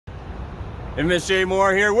And Miss Jay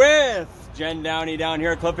Moore here with Jenn Downie down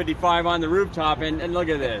here at Club 55 on the rooftop. And look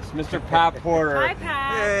at this, Mr. Pat Porter. Hi,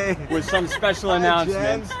 Pat. Hey. With some special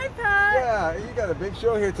announcements. Hi, Pat. Yeah, you got a big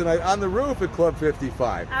show here tonight on the roof at Club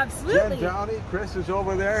 55. Absolutely. Jenn Downie, Chris is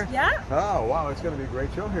over there. Yeah. Oh, wow, it's going to be a great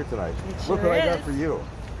show here tonight. Sure Look what I got is. for you.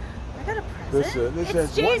 I got a present. This it's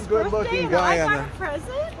is Jay's one good-looking birthday guy and on I got a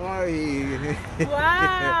present? Oh,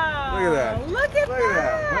 Wow. Look at that. Look at that. Look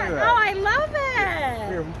at that. Oh, I love it.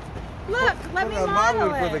 Here, Look, let me model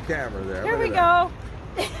model it it. for the camera there. Here Look we at go.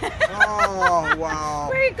 Oh, wow.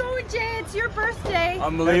 Where you going, Jay? It's your birthday.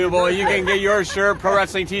 Unbelievable. You can get your shirt,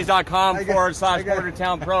 prowrestlingtees.com I got-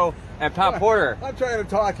 /Portertown Pro at Pat Porter. I'm trying to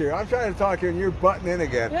talk here. And you're butting in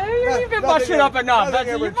again. Yeah, you've been busting up enough. Nothing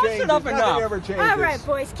ever You've busted changes. up Nothing enough. ever changes. All right,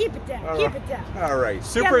 boys, keep it down. Keep it down. All right.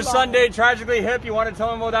 Super Get Sunday, Tragically Hip. You want to tell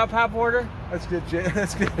them about that, Pat Porter? Let's get Jay.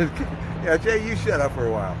 Let's get. Yeah, Jay, you shut up for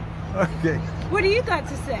a while. Okay. What do you got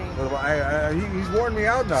to say? Well, he's worn me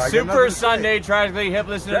out now. I got Super nothing to say. Sunday, Tragically Hip.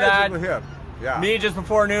 Listen to that. Tragically Hip. Yeah. Me just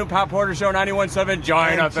before noon, Pat Porter Show 91.7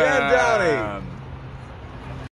 Giant And FM. Jenn Downie.